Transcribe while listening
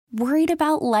Worried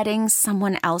about letting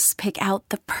someone else pick out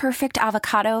the perfect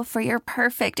avocado for your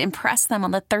perfect impress them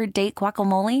on the third date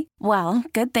guacamole? Well,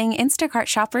 good thing Instacart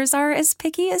shoppers are as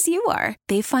picky as you are.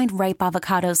 They find ripe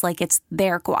avocados like it's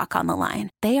their guac on the line.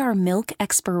 They are milk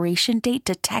expiration date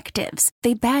detectives.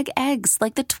 They bag eggs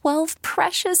like the 12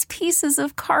 precious pieces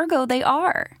of cargo they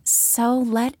are. So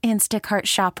let Instacart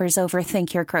shoppers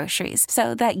overthink your groceries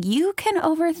so that you can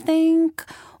overthink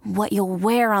what you'll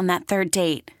wear on that third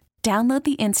date. Download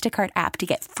the Instacart app to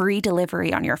get free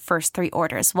delivery on your first 3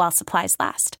 orders while supplies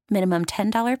last. Minimum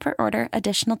 $10 per order.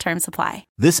 Additional terms apply.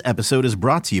 This episode is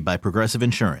brought to you by Progressive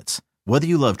Insurance. Whether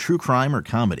you love true crime or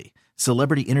comedy,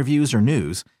 celebrity interviews or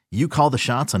news, you call the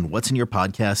shots on what's in your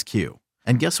podcast queue.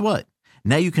 And guess what?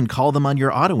 Now you can call them on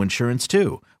your auto insurance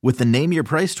too with the Name Your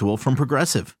Price tool from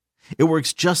Progressive. It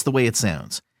works just the way it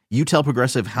sounds. You tell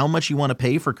Progressive how much you want to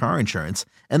pay for car insurance,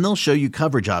 and they'll show you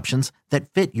coverage options that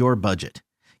fit your budget.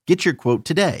 Get your quote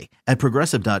today at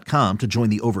Progressive.com to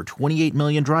join the over 28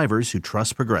 million drivers who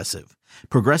trust Progressive.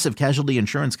 Progressive Casualty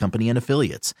Insurance Company and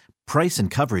Affiliates. Price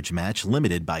and coverage match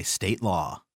limited by state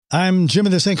law. I'm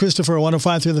Jimmy the St. Christopher,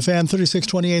 105 through the Fan,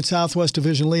 36-28 Southwest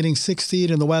Division leading, 6th seed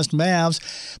in the West Mavs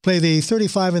play the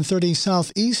 35-30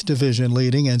 Southeast Division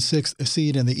leading and 6th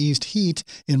seed in the East Heat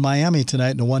in Miami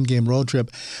tonight in a one-game road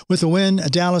trip. With the win,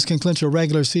 Dallas can clinch a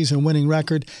regular season winning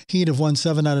record. Heat have won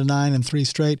 7 out of 9 in 3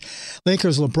 straight.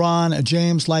 Lakers LeBron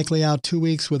James likely out 2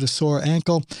 weeks with a sore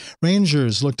ankle.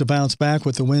 Rangers look to bounce back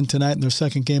with the win tonight in their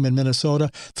second game in Minnesota.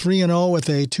 3-0 with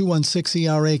a 2.16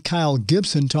 ERA. Kyle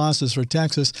Gibson tosses for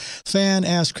Texas. Fan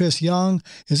asked Chris Young,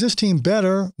 is this team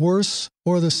better, worse,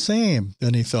 or the same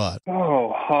than he thought?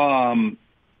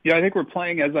 Yeah, I think we're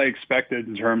playing as I expected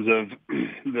in terms of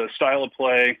the style of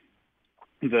play,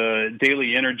 the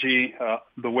daily energy,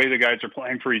 the way the guys are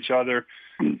playing for each other.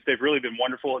 They've really been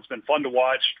wonderful. It's been fun to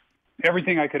watch.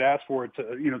 Everything I could ask for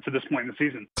to this point in the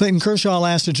season. Clayton Kershaw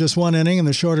lasted just 1 inning in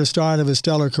the shortest start of his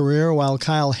stellar career, while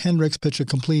Kyle Hendricks pitched a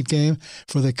complete game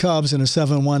for the Cubs in a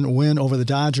 7-1 win over the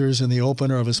Dodgers in the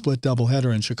opener of a split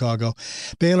doubleheader in Chicago.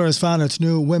 Baylor has found its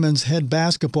new women's head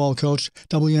basketball coach.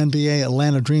 WNBA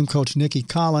Atlanta Dream coach Nikki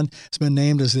Collin has been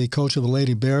named as the coach of the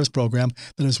Lady Bears program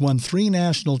that has won 3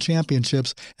 national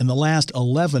championships and the last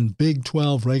 11 Big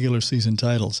 12 regular season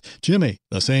titles. Jimmy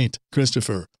the St.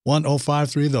 Christopher,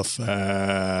 105.3 The Fan.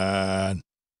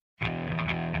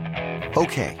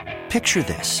 Okay, picture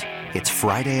this. It's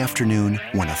Friday afternoon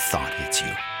when a thought hits you.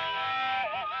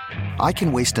 I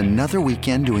can waste another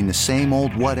weekend doing the same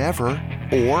old whatever,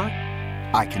 or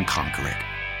I can conquer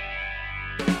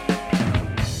it.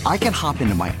 I can hop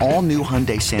into my all-new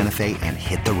Hyundai Santa Fe and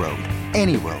hit the road.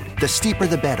 Any road. The steeper,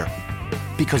 the better.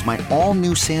 Because my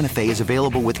all-new Santa Fe is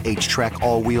available with H-Track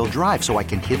all-wheel drive, so I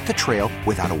can hit the trail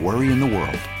without a worry in the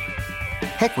world.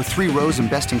 Heck, with 3 rows and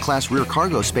best-in-class rear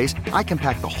cargo space, I can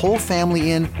pack the whole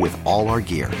family in with all our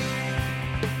gear.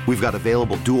 We've got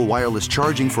available dual wireless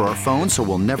charging for our phones, so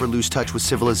we'll never lose touch with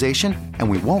civilization, and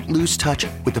we won't lose touch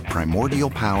with the primordial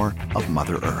power of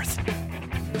Mother Earth.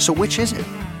 So which is it?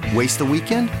 Waste the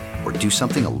weekend or do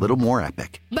something a little more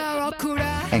epic?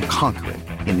 And conquer it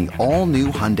in the all-new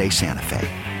Hyundai Santa Fe.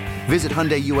 Visit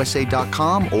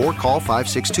HyundaiUSA.com or call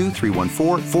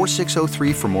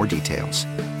 562-314-4603 for more details.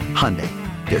 Hyundai,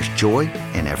 there's joy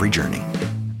in every journey.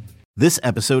 This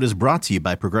episode is brought to you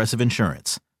by Progressive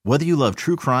Insurance. Whether you love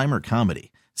true crime or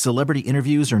comedy, celebrity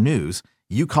interviews or news,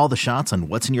 you call the shots on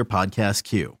what's in your podcast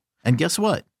queue. And guess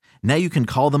what? Now you can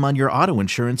call them on your auto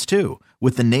insurance too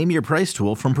with the Name Your Price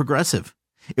tool from Progressive.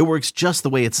 It works just the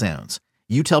way it sounds.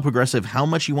 You tell Progressive how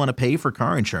much you want to pay for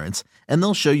car insurance, and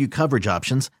they'll show you coverage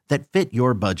options that fit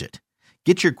your budget.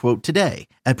 Get your quote today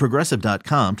at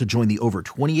Progressive.com to join the over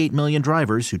 28 million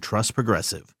drivers who trust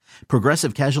Progressive.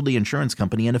 Progressive Casualty Insurance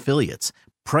Company and Affiliates.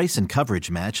 Price and coverage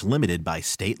match limited by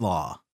state law.